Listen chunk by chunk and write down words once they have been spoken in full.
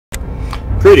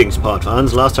Greetings, pod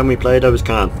fans. Last time we played I was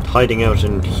kind of hiding out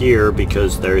in here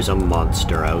because there's a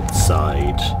monster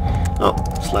outside. Oh,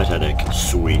 slight headache.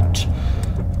 Sweet.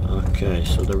 Okay,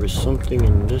 so there was something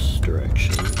in this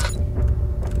direction.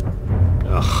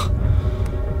 Ugh.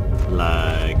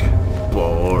 Lag.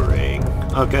 Boring.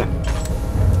 Okay.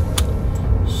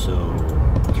 So,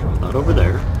 throw that over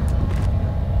there.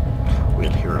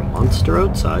 We'll hear a monster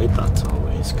outside, that's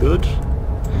always good.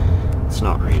 It's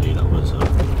not really, that was a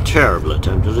terrible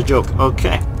attempt at a joke.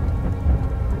 Okay.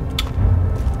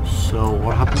 So,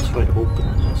 what happens if I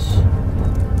open this?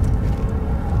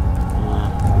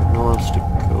 Nowhere else to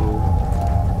go.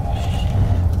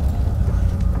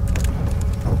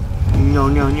 No,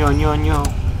 no, no, no, no.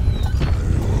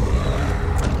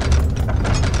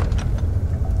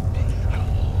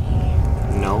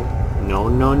 No, no,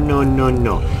 no, no, no,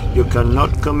 no. You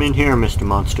cannot come in here, Mr.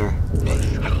 Monster.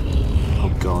 Oh,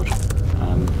 God.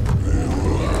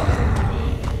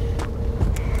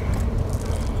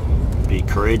 Be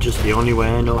courageous the only way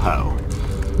I know how.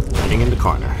 Hiding in the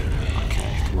corner.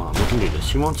 Okay, come on, we can do this.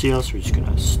 He won't see us, we're just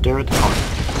gonna stare at the corner.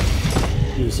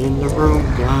 He's in the room,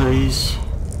 guys.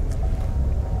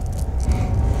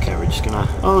 Okay, we're just gonna...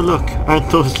 Oh, look! Aren't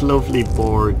those lovely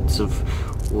boards of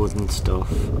wood and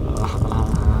stuff?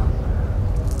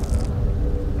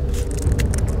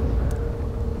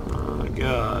 Oh,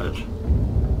 God.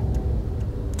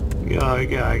 God,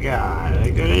 God, God,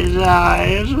 I'm gonna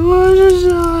die, I wanna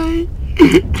die.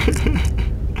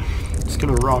 Just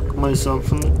gonna rock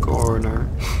myself in the corner.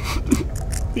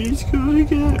 He's gonna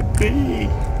get me.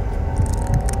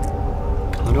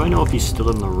 How do I know if he's still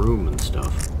in the room and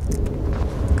stuff?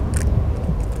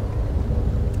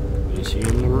 Is he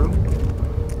in the room?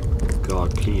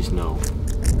 God, please no.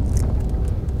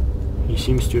 He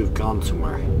seems to have gone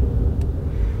somewhere.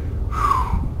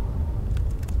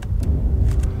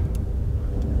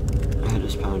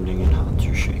 Pounding and hands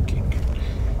are shaking.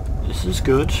 This is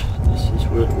good. This is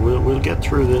we'll get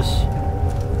through this.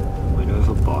 I know I have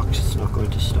a box. It's not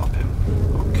going to stop him.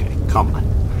 Okay, come on,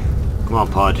 come on,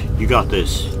 Pod. You got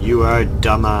this. You are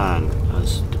the man,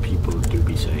 as the people do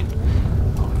be saying.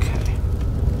 Okay.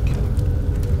 Okay.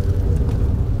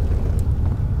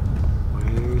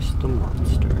 Where's the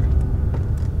monster?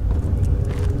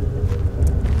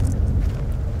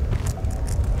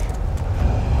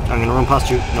 I'm gonna run past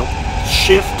you. Nope.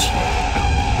 Shift.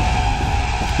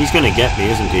 He's gonna get me,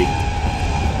 isn't he?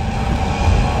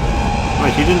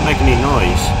 Right, he didn't make any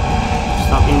noise. Does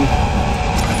that mean...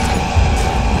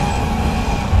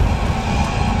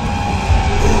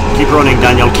 Keep running,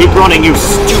 Daniel. Keep running, you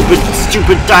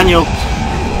stupid Daniel.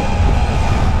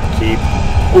 Keep...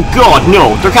 Oh God,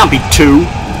 no! There can't be two!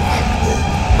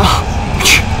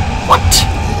 What?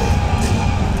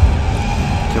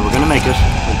 Okay, we're gonna make it.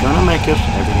 We're gonna make it.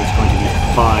 Everything's going to be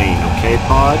fine, okay,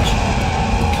 Pod?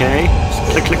 Okay? Just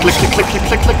click, click, click, click, click, click,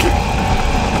 click, click, click.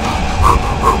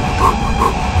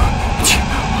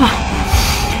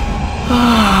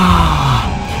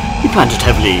 He panted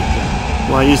heavily.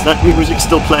 Why is that music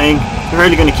still playing? They're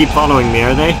hardly going to keep following me,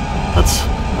 are they? That's...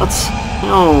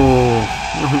 No.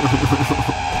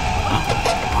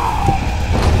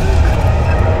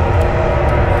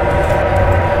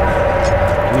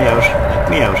 Let me out. Let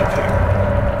me out of here.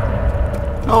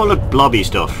 Oh, look, blobby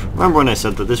stuff. Remember when I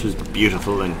said that this was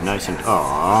beautiful and nice and... Oh,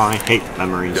 I hate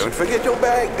memories. Don't forget your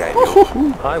bag, Daniel.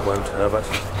 I won't, Herbert.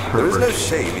 There is no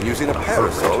shame in using a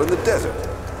parasol in the desert.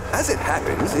 As it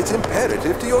happens, it's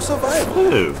imperative to your survival.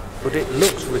 Oh. But it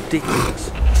looks ridiculous.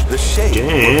 The shame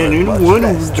Dan, you will don't hurt want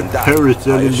much to less use a than that,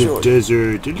 parasol I in the assure you.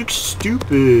 desert. It looks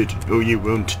stupid. Oh, you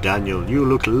won't, Daniel. You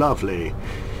look lovely.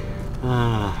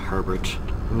 Herbert.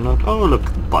 I'm not... Oh, look,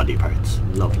 body parts.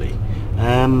 Lovely.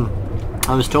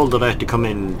 I was told that I had to come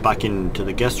back into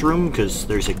the guest room because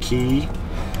there's a key.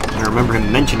 And I remember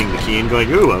him mentioning the key and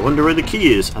going, oh, I wonder where the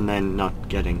key is, and then not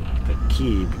getting a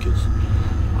key because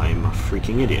I'm a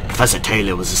freaking idiot. Professor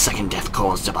Taylor was the second death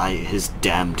caused by his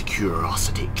damned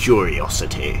curiosity.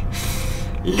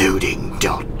 Loading ...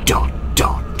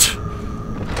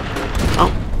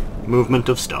 Oh, movement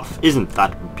of stuff. Isn't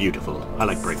that beautiful? I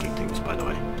like breaking things, by the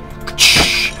way.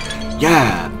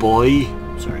 Yeah, boy.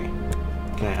 Sorry.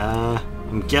 Okay,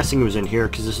 I'm guessing it was in here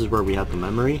because this is where we had the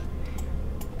memory.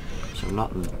 So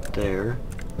not in there.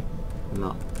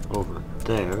 Not over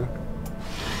there.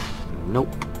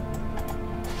 Nope.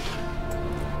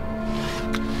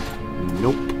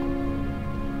 Nope.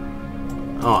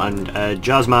 Oh, and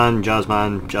Jazzman.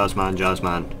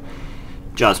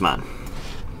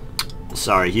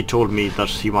 Sorry, he told me that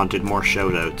he wanted more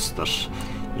shoutouts, that,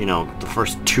 you know, the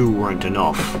first two weren't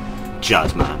enough.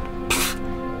 Jazzman.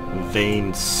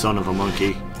 Vain son of a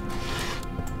monkey.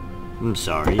 I'm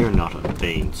sorry, you're not a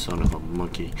vain son of a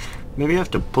monkey. Maybe I have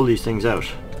to pull these things out.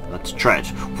 Let's tread.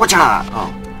 Whatcha?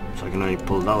 Oh, so I can only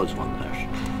pull those ones out.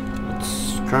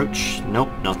 Let's crouch.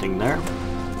 Nope, nothing there.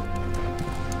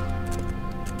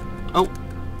 Oh,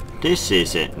 this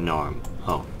is it, Norm.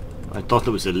 Oh, I thought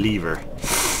there was a lever.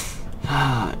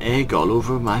 Egg all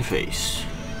over my face.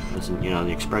 Isn't, you know,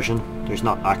 the expression? There's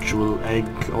not actual egg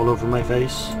all over my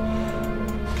face.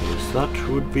 Because that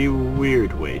would be a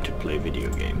weird way to play video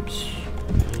games.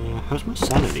 How's my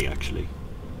sanity, actually?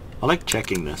 I like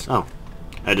checking this. Oh.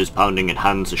 Head is pounding and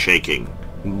hands are shaking.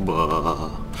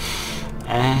 Bah.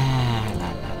 La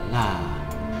la la.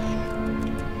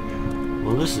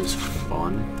 Well, this is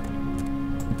fun.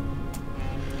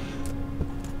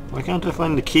 Why can't I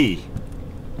find the key?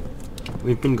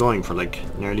 We've been going for like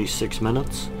nearly 6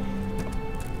 minutes.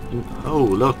 Oh,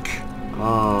 look.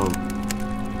 Oh.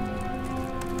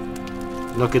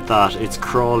 Look at that. It's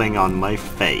crawling on my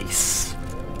face.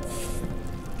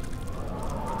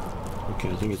 Okay,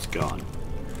 I think it's gone.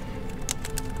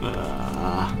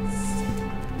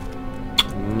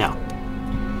 No.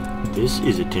 This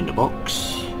is a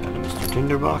tinderbox. Hello, Mr.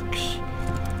 Tinderbox.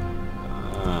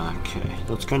 Okay,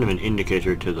 that's kind of an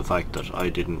indicator to the fact that I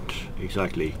didn't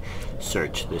exactly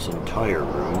search this entire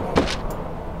room.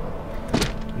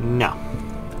 Now,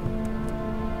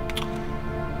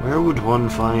 where would one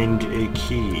find a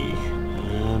key?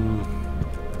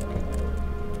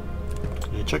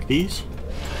 Can I check these?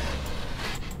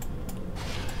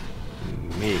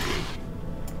 Maybe.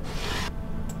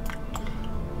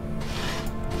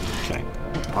 Okay,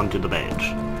 onto the bed.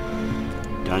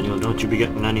 Daniel, don't you be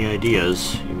getting any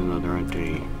ideas, even though there aren't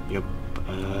any. Yep.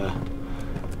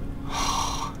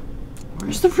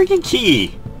 Where's the freaking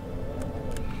key?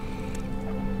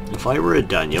 If I were a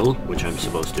Daniel, which I'm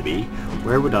supposed to be,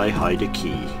 where would I hide a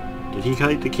key? Did he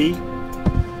hide the key?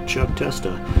 Chuck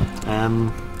Testa.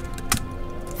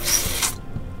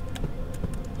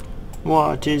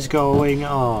 What is going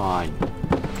on?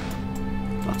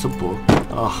 That's a book.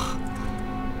 Ugh.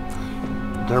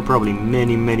 There are probably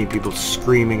many people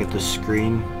screaming at the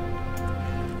screen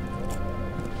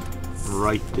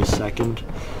right this second.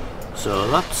 So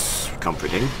that's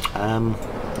comforting.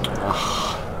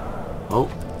 Oh,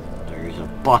 there's a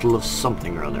bottle of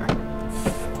something or other.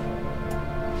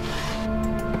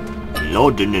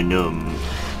 Laudanum.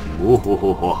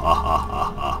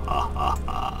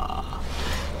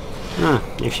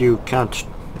 If you can't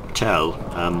tell,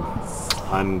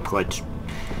 I'm quite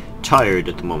tired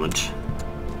at the moment.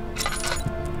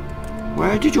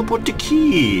 Where did you put the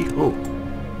key? Oh.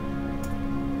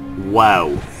 Wow.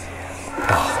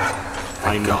 Oh,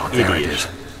 I'm God, an there it idiot. is.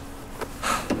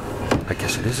 I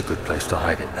guess it is a good place to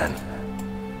hide it then.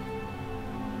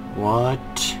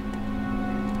 What?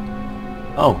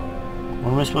 Oh.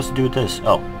 What am I supposed to do with this?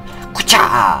 Oh.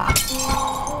 Ka-cha!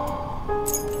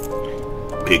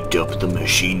 Picked up the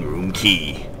machine room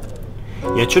key.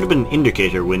 Yeah, it should have been an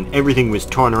indicator when everything was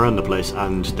torn around the place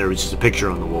and there was just a picture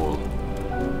on the wall.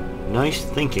 Nice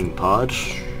thinking, Pod.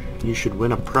 You should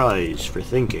win a prize for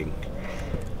thinking.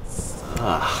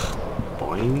 Ah,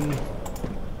 boing.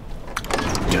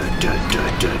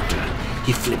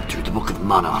 He flipped through the Book of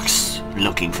Monarchs,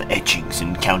 looking for etchings,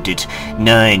 and counted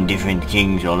 9 different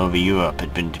kings all over Europe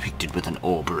had been depicted with an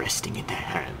orb resting in their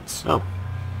hands. Oh,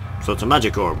 so it's a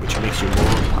magic orb, which makes you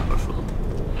more powerful.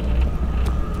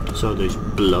 So there's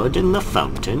blood in the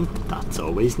fountain, that's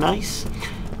always nice.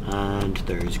 And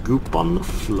there's goop on the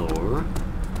floor.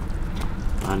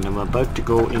 And I'm about to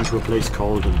go into a place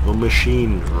called the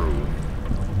machine room.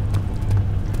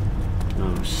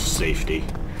 Oh, safety.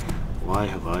 Why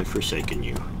have I forsaken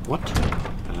you? What?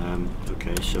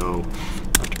 Okay, so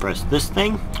I have to press this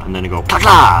thing, and then I go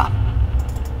clack-la!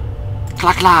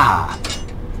 Clack-la!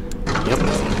 Yep.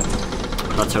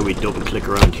 That's how we double click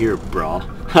around here, brah.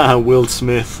 Haha, Will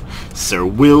Smith. Sir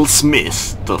Will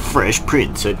Smith, the Fresh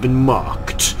Prince, had been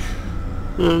mocked.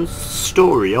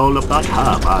 Story all about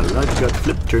how my life got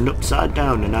flipped, turned upside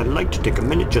down, and I'd like to take a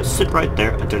minute, just sit right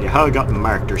there and tell you how I got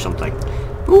marked or something.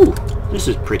 Ooh, this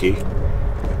is pretty.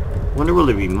 Wonder will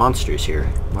there be monsters here?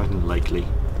 More than likely.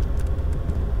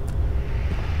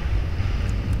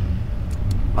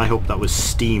 I hope that was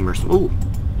Steam or something. Ooh,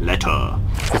 letter.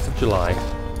 5th of July,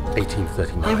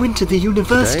 1839. I went to the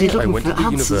university Today, looking for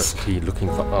answers. University looking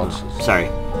for answers. Sorry.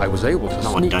 I was able to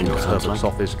Not what sneak Daniel into sounds Herbert's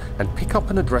like. office and pick up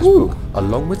an address Ooh. book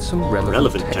along with some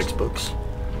relevant textbooks.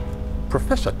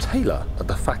 Professor Taylor at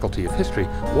the Faculty of History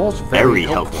was Very very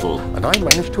helpful, and I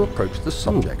managed to approach the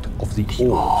subject of the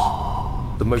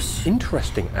orbs. The most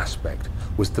interesting aspect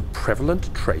was the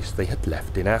prevalent trace they had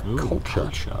left in our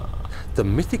culture. The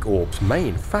mythic orbs may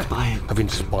in fact have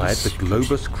inspired the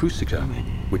globus cruciger,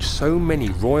 which so many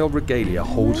royal regalia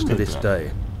holds to this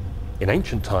day. In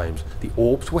ancient times, the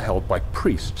orbs were held by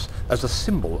priests as a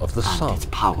symbol of the sun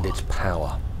and its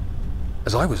power.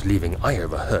 As I was leaving, I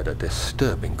overheard a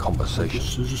disturbing conversation.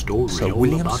 Sir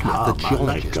William Smith, the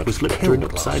geologist, was killed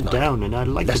upside last down, night. and I'd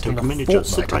like Less to take than a minute to fortnight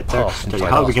sit right had there, passed tell since you I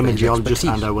how I asked became for a his geologist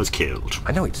expertise. and I was killed.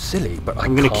 I know it's silly, but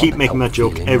I'm going to keep can't making help that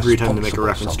joke feeling every time they make a responsible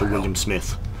reference to somehow. William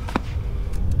Smith.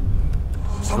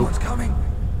 Someone's coming.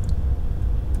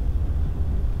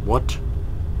 What?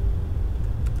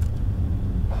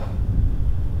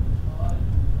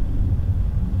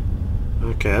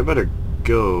 Okay, I better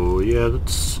go. Yeah,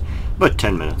 that's about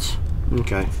 10 minutes.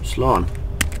 Okay, slow on.